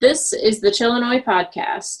This is the Chillinois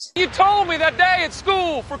Podcast. You told me that day at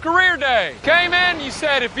school for career day. Came in, you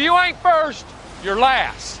said, if you ain't first, you're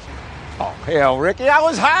last. Oh, hell, Ricky, I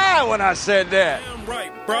was high when I said that. Damn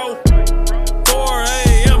right, bro. 4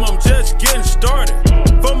 a.m., I'm just getting started.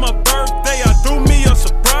 For my birthday, I threw me a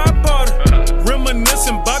surprise party.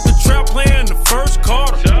 Reminiscing about the trap playing the first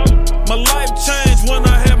quarter. My life changed when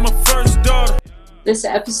I had my first daughter. This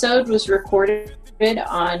episode was recorded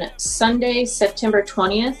on Sunday, September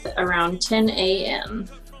 20th, around 10 a.m.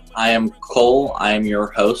 I am Cole. I am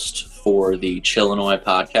your host for the Chillinois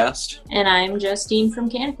Podcast. And I'm Justine from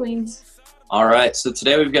Can Queens. All right, so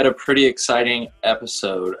today we've got a pretty exciting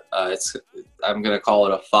episode. I'm going to call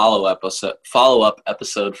it a follow-up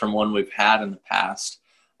episode from one we've had in the past.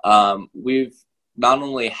 We've not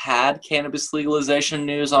only had cannabis legalization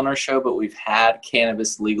news on our show, but we've had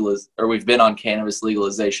we've been on cannabis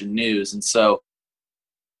legalization news, and so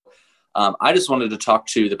I just wanted to talk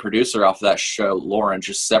to the producer off that show, Lauren,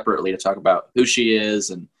 just separately to talk about who she is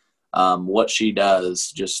and what she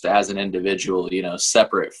does just as an individual,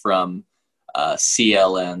 separate from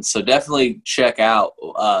CLN. So definitely check out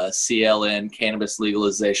CLN, Cannabis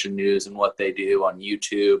Legalization News, and what they do on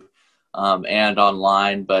YouTube and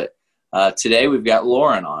online. But today we've got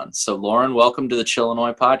Lauren on. So Lauren, welcome to the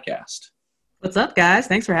Chillinois Podcast. What's up, guys?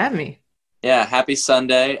 Thanks for having me. Yeah, happy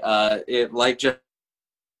Sunday.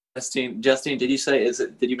 Justine, did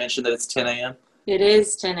you mention that it's 10 a.m.? It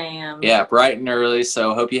is 10 a.m. Yeah, bright and early,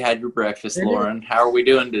 so hope you had your breakfast, Lauren. How are we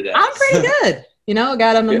doing today? I'm pretty good.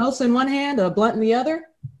 Got a mimosa in one hand, a blunt in the other.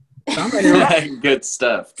 So I'm ready to rock. Good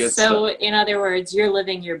stuff. So, in other words, you're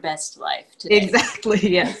living your best life today.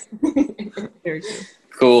 Exactly, yes. Very true.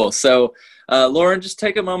 Cool. So, Lauren, just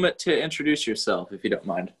take a moment to introduce yourself, if you don't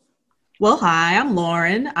mind. Well, hi, I'm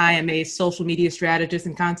Lauren. I am a social media strategist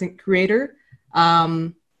and content creator.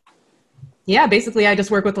 Basically, I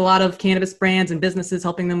just work with a lot of cannabis brands and businesses,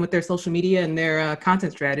 helping them with their social media and their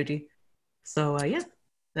content strategy. So,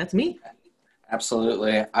 that's me.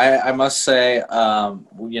 Absolutely. I must say,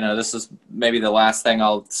 this is maybe the last thing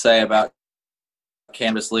I'll say about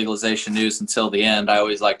cannabis legalization news until the end. I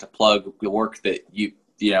always like to plug the work that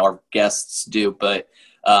our guests do, but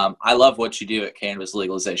I love what you do at Cannabis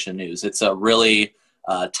Legalization News. It's a really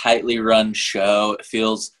tightly run show. It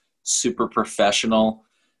feels super professional.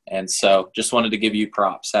 And so just wanted to give you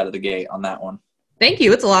props out of the gate on that one. Thank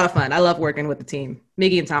you. It's a lot of fun. I love working with the team.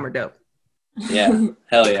 Miggy and Tom are dope. Yeah,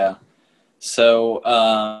 hell yeah. So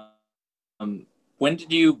when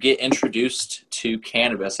did you get introduced to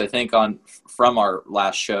cannabis? I think from our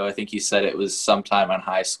last show, I think you said it was sometime in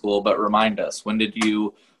high school, but remind us, when did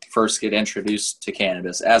you first get introduced to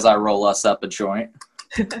cannabis as I roll us up a joint?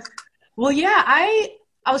 Well, yeah,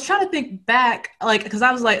 I was trying to think back, because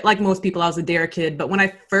I was like most people, I was a dare kid. But when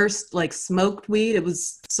I first smoked weed, it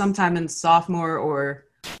was sometime in sophomore or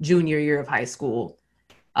junior year of high school.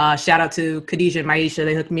 Shout out to Khadijah and Maisha.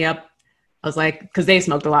 They hooked me up. I was like, because they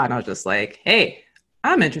smoked a lot. And I was just like, hey,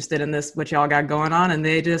 I'm interested in this, what y'all got going on. And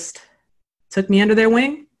they just took me under their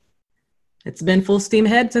wing. It's been full steam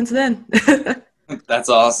ahead since then. That's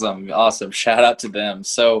awesome. Awesome. Shout out to them.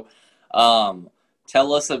 So,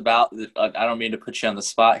 tell us about, I don't mean to put you on the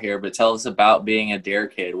spot here, but tell us about being a dare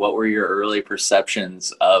kid. What were your early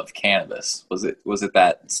perceptions of cannabis? Was it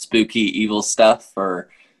that spooky, evil stuff, or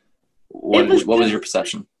what was your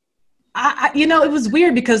perception? It was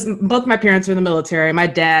weird because both my parents were in the military. My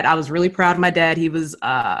dad, I was really proud of my dad. He was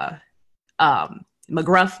McGruff,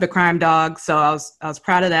 the crime dog. So I was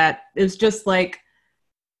proud of that. It was just like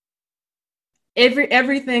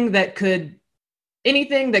anything that could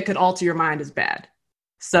alter your mind is bad.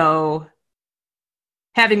 So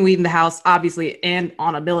having weed in the house, obviously, and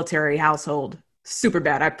on a military household, super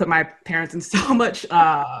bad. I put my parents in so much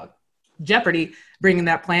jeopardy bringing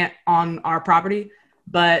that plant on our property.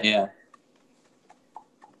 But yeah,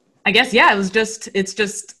 I guess, definitely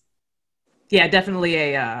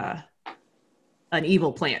an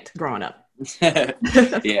evil plant growing up.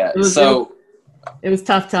 Yeah. It was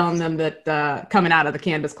tough telling them that coming out of the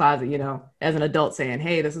cannabis closet, as an adult saying,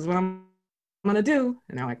 hey, this is what I'm going to do.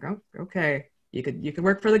 And they're like, oh, okay, you could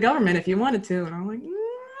work for the government if you wanted to. And I'm like, yeah,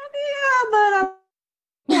 but I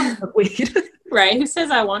want to smoke weed. Right. Who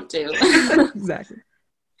says I want to? Exactly.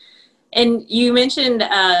 And you mentioned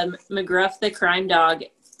McGruff, the crime dog.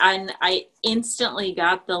 And I instantly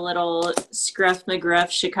got the little Scruff McGruff,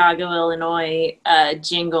 Chicago, Illinois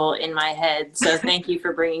jingle in my head. So thank you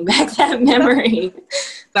for bringing back that memory.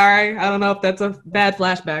 Sorry, I don't know if that's a bad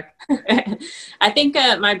flashback. I think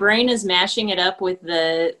my brain is mashing it up with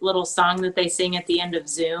the little song that they sing at the end of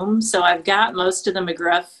Zoom. So I've got most of the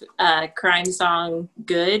McGruff crime song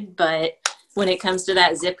good, but when it comes to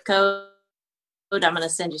that zip code, I'm going to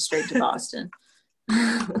send you straight to Boston.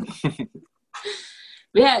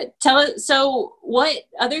 Yeah, tell us. So, what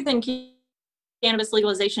other than cannabis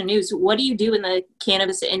legalization news? What do you do in the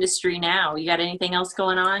cannabis industry now? You got anything else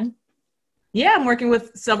going on? Yeah, I'm working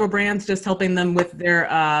with several brands, just helping them with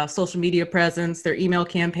their social media presence, their email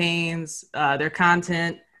campaigns, their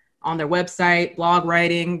content on their website, blog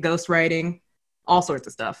writing, ghost writing, all sorts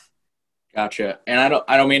of stuff. Gotcha. And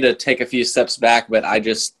I don't mean to take a few steps back, but I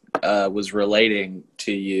just was relating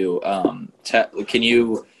to you. Can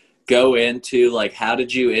you go into, like, how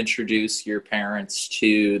did you introduce your parents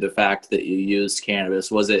to the fact that you used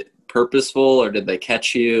cannabis? Was it purposeful, or did they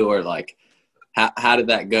catch you, or like how did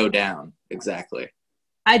that go down exactly?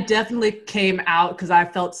 I definitely came out because I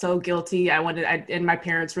felt so guilty. And my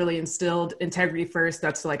parents really instilled integrity first.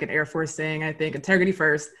 That's like an Air Force thing, I think. Integrity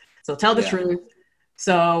first. So tell the truth.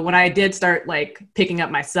 So when I did start like picking up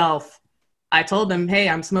myself, I told them, hey,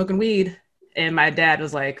 I'm smoking weed. And my dad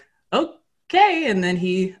was like, okay. And then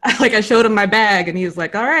I showed him my bag and he was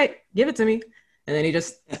like, all right, give it to me. And then he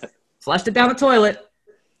just flushed it down the toilet.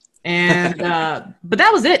 And, but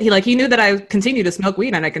that was it. He knew that I continued to smoke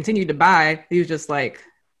weed and I continued to buy. He was just like,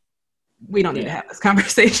 we don't need to have this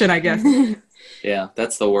conversation, I guess. Yeah,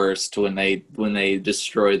 that's the worst, when they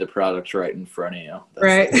destroy the product right in front of you.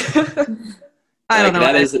 Right. I don't know.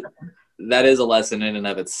 That is a lesson in and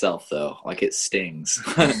of itself, though. Like, it stings.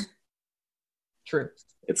 True.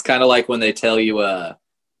 It's kind of like when they tell you,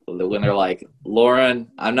 when they're like,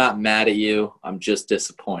 Lauren, I'm not mad at you. I'm just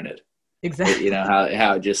disappointed. Exactly. You know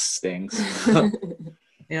how it just stings.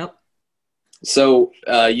 Yep. So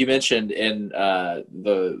you mentioned in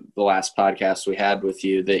the last podcast we had with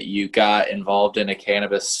you that you got involved in a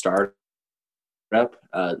cannabis startup.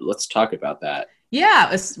 Let's talk about that.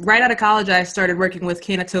 Yeah, right out of college, I started working with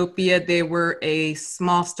Canatopia. They were a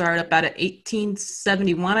small startup out of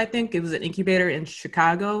 1871, I think. It was an incubator in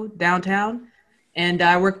Chicago, downtown. And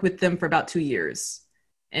I worked with them for about 2 years.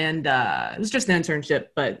 And it was just an internship,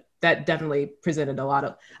 but that definitely presented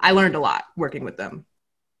I learned a lot working with them.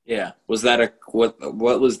 Yeah. Was that what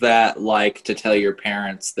was that like, to tell your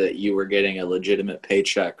parents that you were getting a legitimate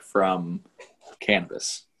paycheck from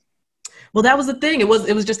cannabis? Well, that was the thing. It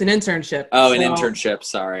was just an internship. Oh, an internship.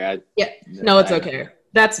 Sorry. No, it's okay.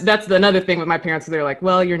 That's another thing with my parents. They're like,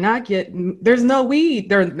 well, you're not getting, there's no weed.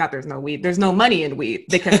 There's no weed. There's no money in weed.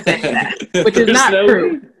 They kept saying that, which is not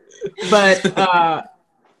true. But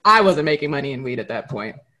I wasn't making money in weed at that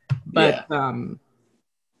point. But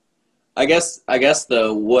I guess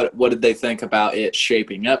though, what did they think about it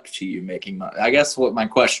shaping up to you making money? I guess what my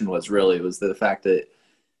question was the fact that,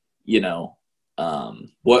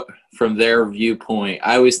 what, from their viewpoint,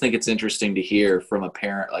 I always think it's interesting to hear from a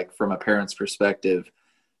parent, like from a parent's perspective,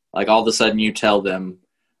 like all of a sudden you tell them,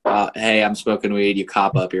 hey, I'm smoking weed, you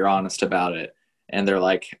cop up, you're honest about it. And they're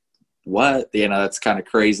like, what? That's kind of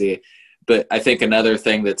crazy. But I think another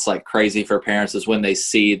thing that's like crazy for parents is when they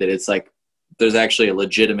see that it's like, there's actually a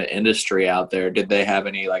legitimate industry out there. Did they have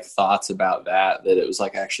any like thoughts about that it was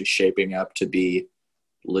like actually shaping up to be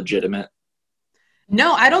legitimate?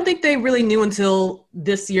 No, I don't think they really knew until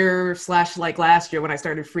this year / like last year when I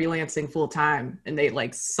started freelancing full time, and they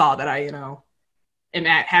like saw that I, am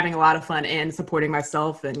having a lot of fun and supporting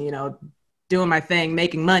myself and, doing my thing,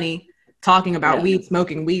 making money, talking about weed,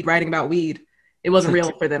 smoking weed, writing about weed. It wasn't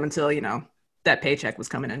real for them until, that paycheck was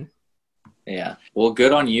coming in. Yeah. Well,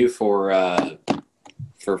 good on you for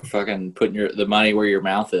fucking putting the money where your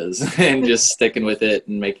mouth is and just sticking with it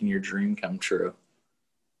and making your dream come true.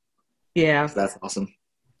 Yeah. So that's awesome.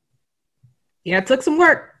 Yeah, it took some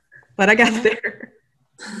work, but I got there.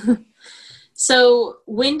 So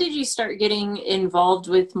when did you start getting involved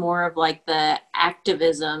with more of like the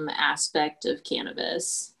activism aspect of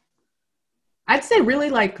cannabis? I'd say really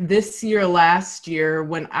like this year, last year,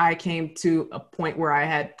 when I came to a point where I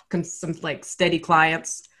had some like steady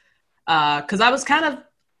clients. Cause I was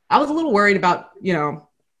a little worried about,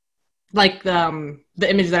 like the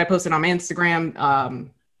image that I posted on my Instagram,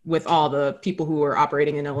 with all the people who were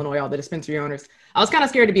operating in Illinois, all the dispensary owners. I was kind of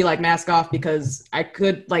scared to be like mask off because I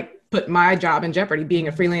could like put my job in jeopardy being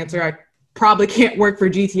a freelancer. I probably can't work for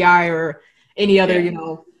GTI or any other,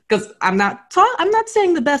 because I'm not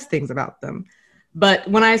saying the best things about them. But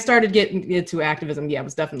when I started getting into activism, it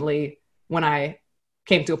was definitely when I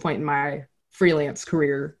came to a point in my freelance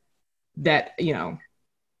career that,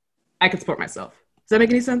 I could support myself. Does that make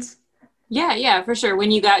any sense? Yeah, for sure. When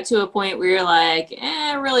you got to a point where you're like,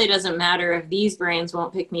 it really doesn't matter if these brands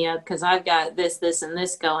won't pick me up because I've got this, and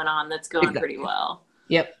this going on that's going pretty well.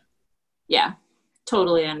 Yep. Yeah,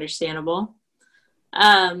 totally understandable.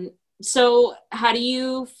 So how do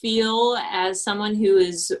you feel as someone who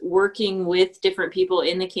is working with different people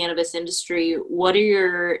in the cannabis industry? What are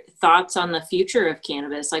your thoughts on the future of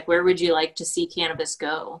cannabis? Like, where would you like to see cannabis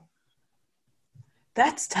go?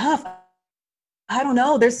 That's tough. I don't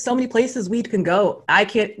know. There's so many places weed can go. I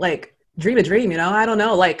can't like dream a dream, I don't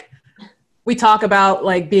know. Like we talk about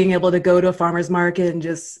like being able to go to a farmer's market and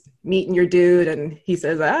just meeting your dude. And he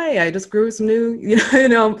says, "Hey, I just grew some new, I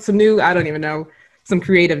don't even know, some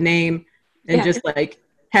creative name." And just like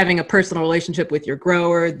having a personal relationship with your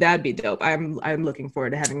grower, that'd be dope. I'm looking forward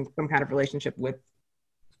to having some kind of relationship with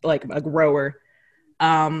like a grower.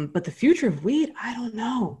 But the future of weed, I don't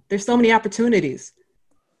know. There's so many opportunities.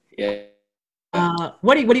 Yeah.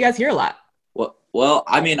 What do you guys hear a lot? Well,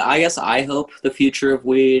 I mean, I guess I hope the future of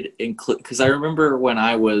weed because I remember when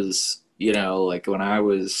I was, when I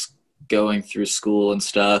was going through school and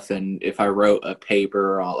stuff, and if I wrote a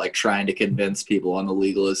paper on like trying to convince people on the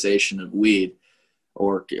legalization of weed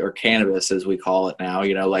or cannabis as we call it now,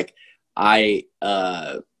 like I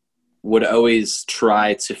would always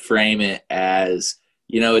try to frame it as,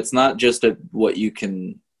 it's not just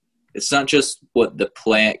it's not just what the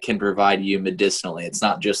plant can provide you medicinally. It's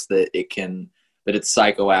not just that it's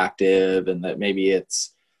psychoactive and that maybe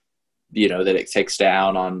it's, that it takes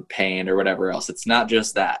down on pain or whatever else. It's not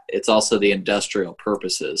just that. It's also the industrial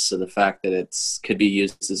purposes. So the fact that could be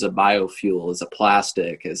used as a biofuel, as a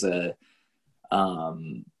plastic, as a,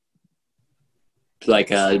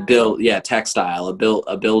 textile,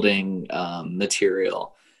 a building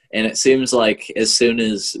material. And it seems like as soon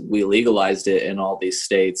as we legalized it in all these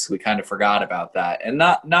states, we kind of forgot about that. And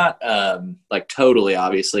not like totally,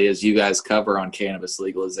 obviously, as you guys cover on Cannabis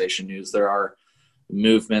Legalization News, there are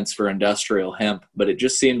movements for industrial hemp, but it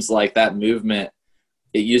just seems like that movement,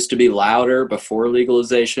 it used to be louder before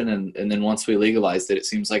legalization. And then once we legalized it, it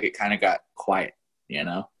seems like it kind of got quiet,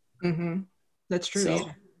 Mm-hmm. That's true.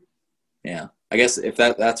 So, yeah. I guess if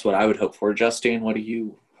that's what I would hope for. Justine, what do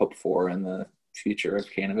you hope for in the future of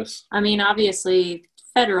cannabis? I mean, obviously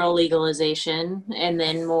federal legalization and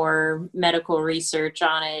then more medical research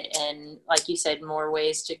on it. And like you said, more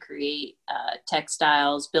ways to create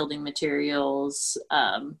textiles, building materials,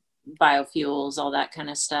 biofuels, all that kind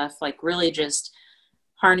of stuff. Like really just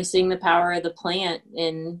harnessing the power of the plant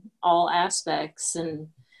in all aspects. And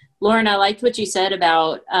Lauren, I liked what you said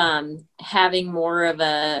about having more of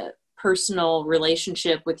a personal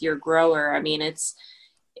relationship with your grower. I mean, it's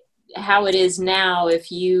how it is now.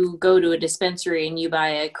 If you go to a dispensary and you buy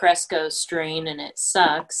a Cresco strain and it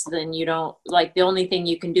sucks, then you don't, like, the only thing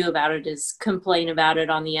you can do about it is complain about it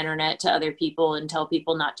on the internet to other people and tell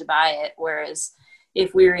people not to buy it. Whereas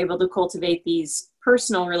if we were able to cultivate these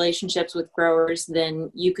personal relationships with growers,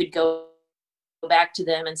 then you could go back to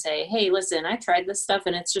them and say, "Hey, listen, I tried this stuff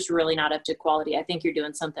and it's just really not up to quality. I think you're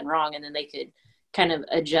doing something wrong." And then they could kind of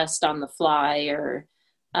adjust on the fly or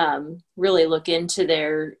really look into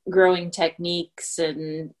their growing techniques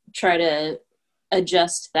and try to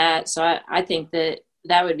adjust that. So I think that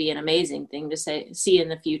would be an amazing thing to see in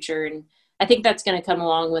the future. And I think that's going to come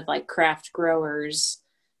along with like craft growers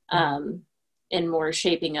and more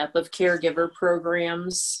shaping up of caregiver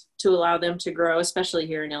programs to allow them to grow, especially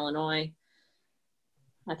here in Illinois.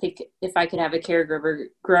 I think if I could have a caregiver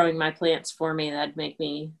growing my plants for me, that'd make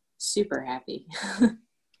me super happy.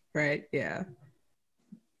 Right. Yeah.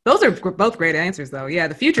 Those are both great answers, though. Yeah,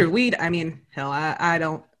 the future of weed, I mean, hell, I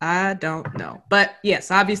don't know. But yes,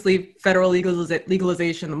 obviously, federal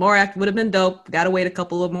legalization, the MORE Act would have been dope. Got to wait a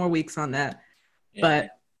couple of more weeks on that. Yeah.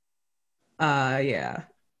 But, yeah.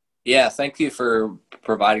 Yeah, thank you for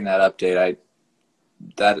providing that update.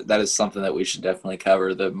 That is something that we should definitely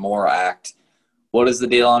cover, the MORE Act. What is the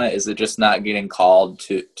deal on it? Is it just not getting called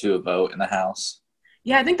to a vote in the House?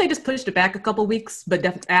 Yeah, I think they just pushed it back a couple weeks,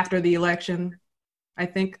 but after the election. I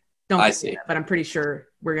think. I see. But I'm pretty sure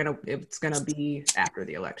it's gonna be after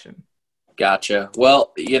the election. Gotcha.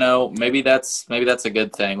 Well, maybe that's a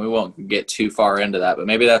good thing. We won't get too far into that, but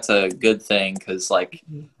maybe that's a good thing because, like,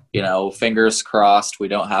 fingers crossed, we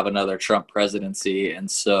don't have another Trump presidency, and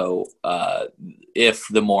so if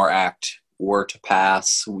the MORE Act were to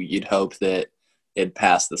pass, you'd hope that it'd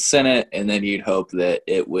pass the Senate, and then you'd hope that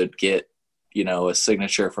it would get, a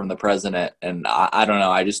signature from the president. And I don't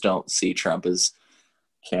know. I just don't see Trump as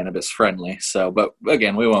cannabis friendly. So, but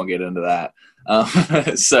again, we won't get into that. I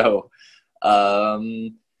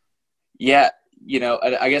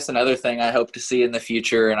guess another thing I hope to see in the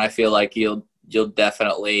future, and I feel like you'll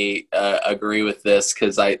definitely agree with this,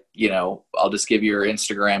 because I'll just give your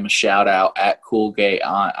Instagram a shout out at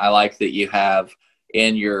CoolGateAunt. I like that you have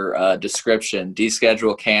in your description,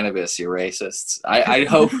 deschedule cannabis, you racists. I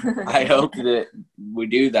hope that we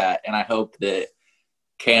do that, and I hope that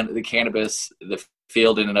the cannabis, the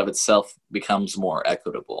field in and of itself, becomes more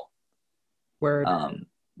equitable. Word.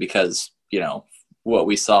 Because, what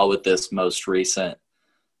we saw with this most recent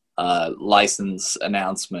license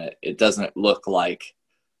announcement, it doesn't look like,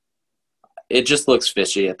 it just looks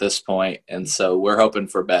fishy at this point. And so we're hoping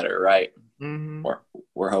for better, right? Mm-hmm.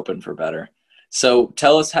 We're hoping for better. So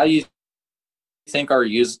tell us how you think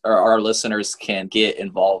our listeners can get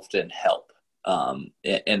involved and help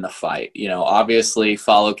in the fight. Obviously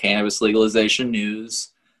follow cannabis legalization news,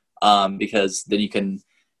 because then you can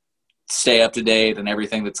stay up to date on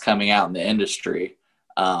everything that's coming out in the industry.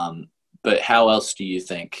 But how else do you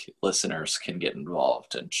think listeners can get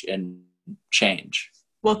involved and change?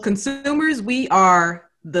 Well, consumers, we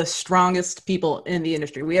are the strongest people in the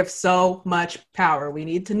industry. We have so much power. We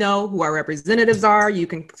need to know who our representatives are. You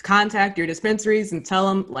can contact your dispensaries and tell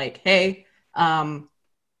them, like, hey, y'all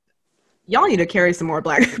need to carry some more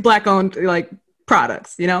black owned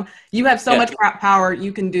products. You have so much power.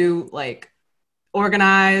 You can do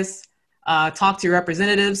organize, talk to your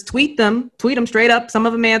representatives, tweet them straight up. Some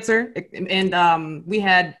of them answer. And we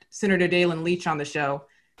had Senator Dalen Leach on the show,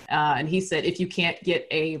 and he said if you can't get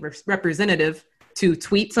a representative to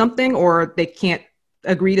tweet something, or they can't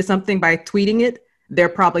agree to something by tweeting it, they're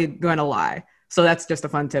probably going to lie. So that's just a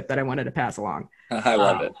fun tip that I wanted to pass along. I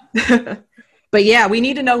love it. But yeah, we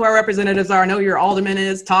need to know who our representatives are, know who your alderman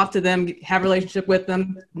is, talk to them, have a relationship with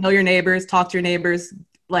them, know your neighbors, talk to your neighbors.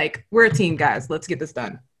 We're a team, guys. Let's get this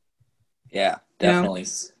done. Yeah, definitely.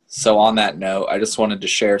 So on that note, I just wanted to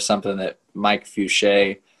share something that Mike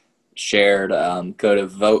Fouché shared. Go to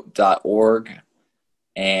vote.org,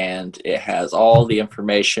 and it has all the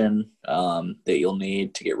information that you'll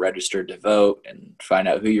need to get registered to vote and find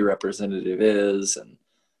out who your representative is. And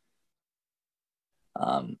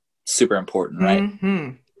super important, right?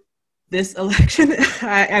 Mm-hmm. This election,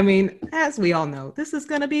 I mean, as we all know, this is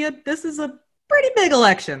a pretty big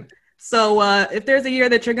election. So if there's a year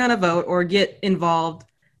that you're going to vote or get involved,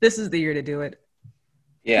 this is the year to do it.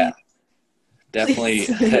 Yeah, definitely.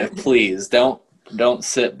 Please don't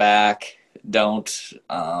sit back. Don't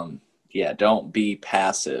be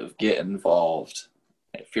passive. Get involved.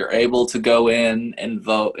 If you're able to go in and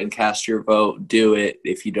vote and cast your vote, do it.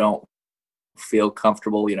 If you don't feel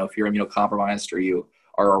comfortable, if you're immunocompromised or you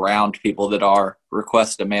are around people that are,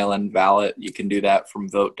 request a mail-in ballot. You can do that from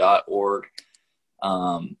vote.org.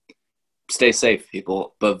 Stay safe,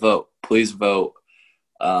 people, but vote. Please vote,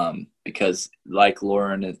 because like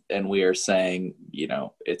Lauren and we are saying,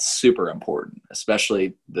 it's super important,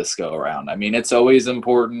 especially this go around. I mean, it's always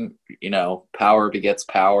important, power begets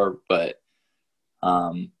power, but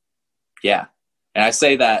yeah. And I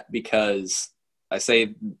say that because I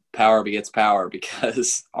say power begets power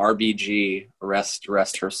because RBG,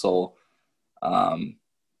 rest her soul.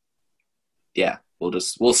 Yeah,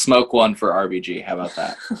 we'll smoke one for RBG. How about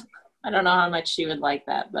that? I don't know how much she would like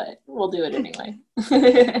that, but we'll do it anyway.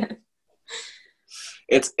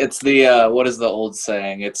 It's the what is the old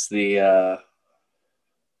saying? It's the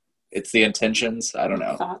intentions. I don't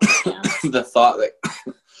know. Thoughts, yeah. The thought that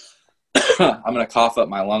I'm gonna cough up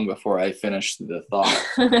my lung before I finish the thought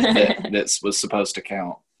that was supposed to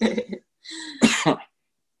count.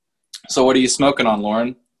 So what are you smoking on,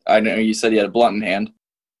 Lauren? I know you said you had a blunt in hand.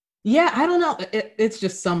 Yeah, I don't know. It's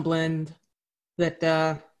just some blend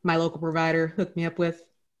that my local provider hooked me up with.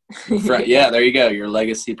 Yeah, there you go. Your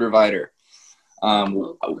legacy provider.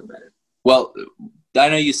 Well, I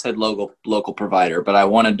know you said local provider, but I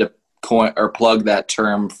wanted to plug that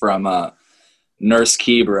term from Nurse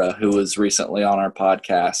Kebra, who was recently on our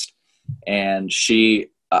podcast. And she,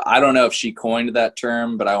 I don't know if she coined that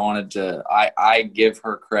term, but I give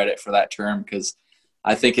her credit for that term because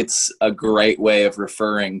I think it's a great way of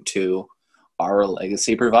referring to our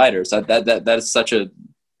legacy providers. That is such a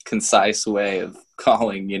concise way of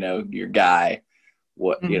calling, your guy,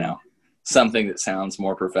 something that sounds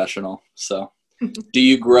more professional. So do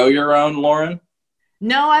you grow your own, Lauren?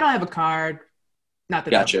 No, I don't have a card. Not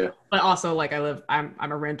that. Gotcha. But also I'm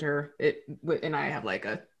a renter and I have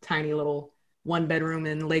a tiny little 1-bedroom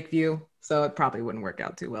in Lakeview. So it probably wouldn't work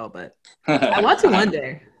out too well, but I want to one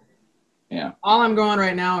day. Yeah. All I'm growing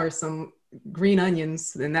right now are some green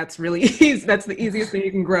onions, and that's really easy. That's the easiest thing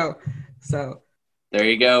you can grow. So there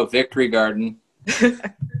you go. Victory garden.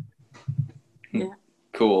 Yeah.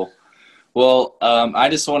 Cool. Well, I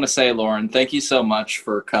just want to say, Lauren, thank you so much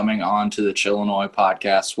for coming on to the Chillinois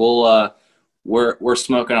podcast. We're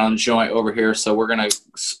smoking on a joint over here, so we're going to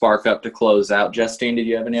spark up to close out. Justine, did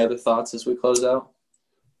you have any other thoughts as we close out?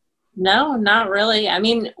 No, not really. I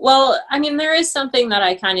mean, there is something that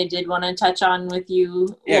I kind of did want to touch on with you,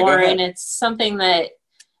 Yeah, go Lauren. ahead. It's something that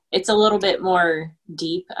it's a little bit more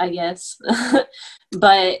deep, I guess.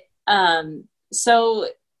 But so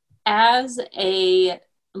as a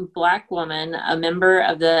Black woman, a member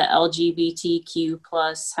of the LGBTQ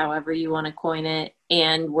plus, however you want to coin it,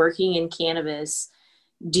 and working in cannabis,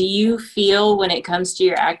 do you feel, when it comes to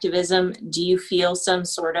your activism, do you feel some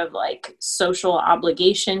sort of like social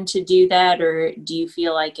obligation to do that? Or do you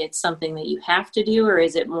feel like it's something that you have to do? Or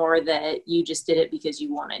is it more that you just did it because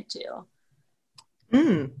you wanted to?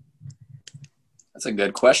 That's a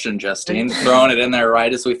good question, Justine. Throwing it in there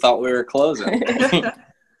right as we thought we were closing.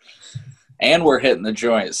 And we're hitting the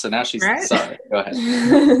joint. So now she's Right? sorry. Go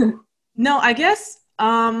ahead. No, I guess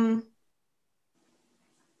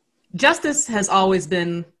justice has always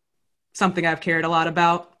been something I've cared a lot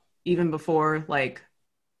about, even before like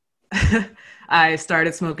I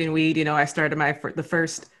started smoking weed. You know, I started the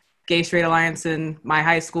first Gay Straight Alliance in my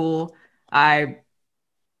high school. I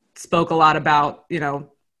spoke a lot about, you know,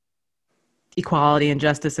 equality and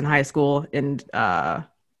justice in high school and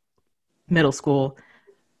middle school.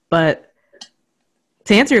 But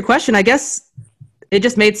to answer your question, I guess it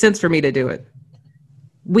just made sense for me to do it.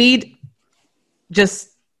 Weed just,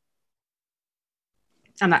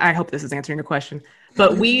 I hope this is answering your question,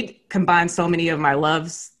 but weed combines so many of my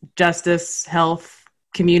loves: justice, health,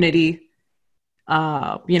 community,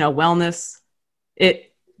 wellness.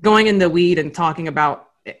 Going into weed and talking about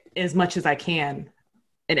as much as I can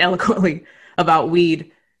and eloquently about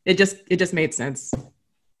weed, it just made sense.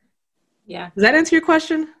 Yeah. Does that answer your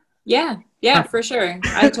question? Yeah, for sure.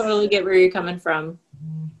 I totally get where you're coming from.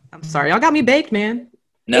 I'm sorry, y'all got me baked, man.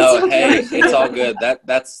 No, It's okay. hey, it's all good.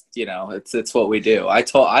 That's it's what we do.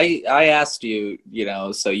 I asked you,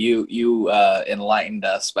 so you enlightened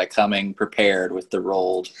us by coming prepared with the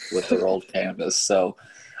rolled canvas. So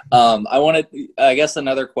I guess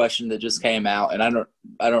another question that just came out, and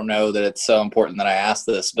I don't know that it's so important that I asked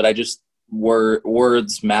this, but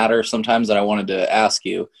words matter sometimes, that I wanted to ask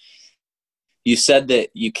you. You said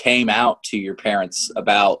that you came out to your parents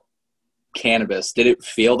about cannabis. Did it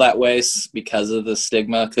feel that way because of the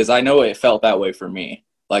stigma? Because I know it felt that way for me.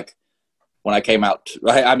 Like when I came out,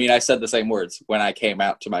 I said the same words when I came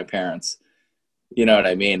out to my parents. You know what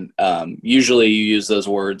I mean? Usually you use those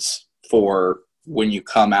words for when you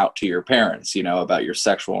come out to your parents, about your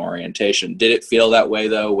sexual orientation. Did it feel that way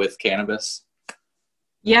though with cannabis?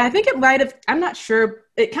 Yeah, I think it might have. I'm not sure.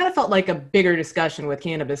 It kind of felt like a bigger discussion with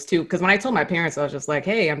cannabis too. Because when I told my parents, I was just like,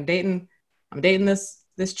 "Hey, I'm dating this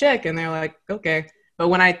chick," and they're like, "Okay." But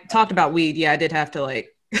when I talked about weed, yeah, I did have to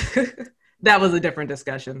like. That was a different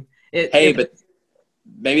discussion. But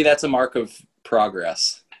maybe that's a mark of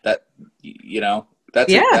progress. That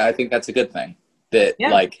I think that's a good thing.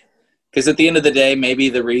 Because at the end of the day, maybe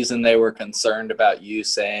the reason they were concerned about you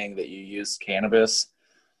saying that you used cannabis.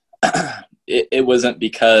 It wasn't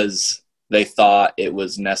because they thought it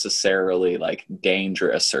was necessarily like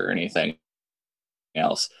dangerous or anything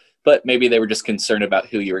else, but maybe they were just concerned about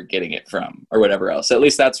who you were getting it from or whatever else. At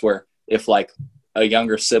least that's where, if like a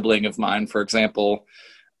younger sibling of mine, for example,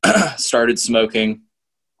 started smoking,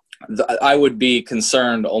 I would be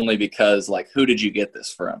concerned only because like, who did you get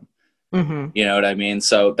this from? Mm-hmm. You know what I mean?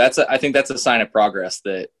 So I think that's a sign of progress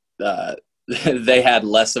that they had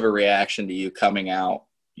less of a reaction to you coming out,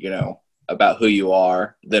 about who you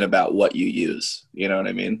are than about what you use. You know what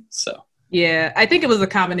I mean? So yeah, I think it was a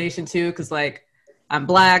combination too, because like I'm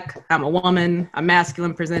Black, I'm a woman, I'm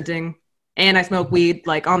masculine presenting, and I smoke weed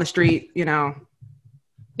like on the street,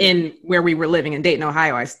 in where we were living in Dayton,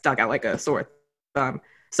 Ohio. I stuck out like a sore thumb,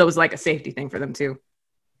 so it was like a safety thing for them too.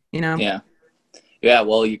 Yeah,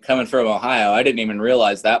 well, you coming from Ohio, I didn't even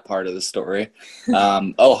realize that part of the story.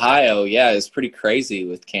 Ohio, yeah, is pretty crazy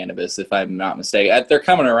with cannabis, if I'm not mistaken. They're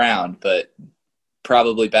coming around, but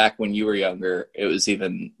probably back when you were younger, it was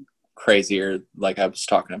even crazier, like I was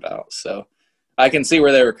talking about. So I can see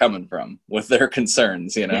where they were coming from with their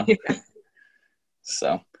concerns, Yeah.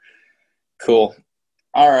 So, cool.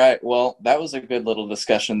 All right, well, that was a good little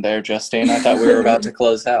discussion there, Justine. I thought we were about to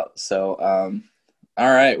close out. So,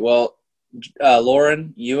 all right, well,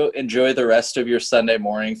 Lauren, you enjoy the rest of your Sunday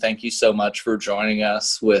morning. Thank you so much for joining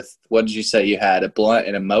us with, what did you say you had, a blunt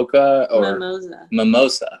and a mocha or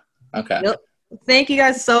mimosa? Okay. Yep. Thank you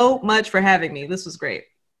guys so much for having me. This was great.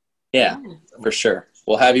 Yeah, for sure.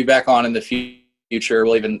 We'll have you back on in the future.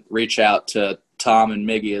 We'll even reach out to Tom and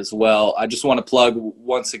Miggy as well. I just want to plug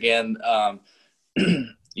once again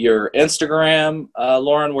your Instagram.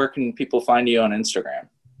 Lauren, where can people find you on Instagram?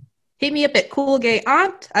 Hit me up at Cool Gay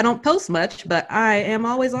Aunt. I don't post much, but I am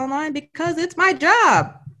always online because it's my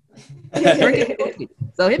job.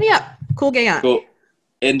 So hit me up. Cool gay aunt. Cool.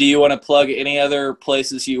 And do you want to plug any other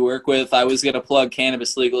places you work with? I was going to plug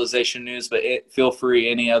Cannabis Legalization News, but feel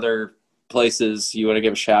free any other places you want to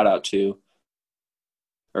give a shout out to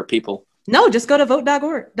or people. No, just go to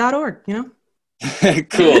vote.org, you know?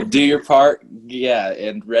 Cool. Do your part. Yeah.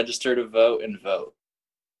 And register to vote and vote.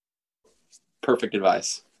 Perfect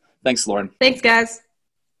advice. Thanks, Lauren. Thanks, guys.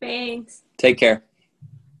 Thanks. Take care.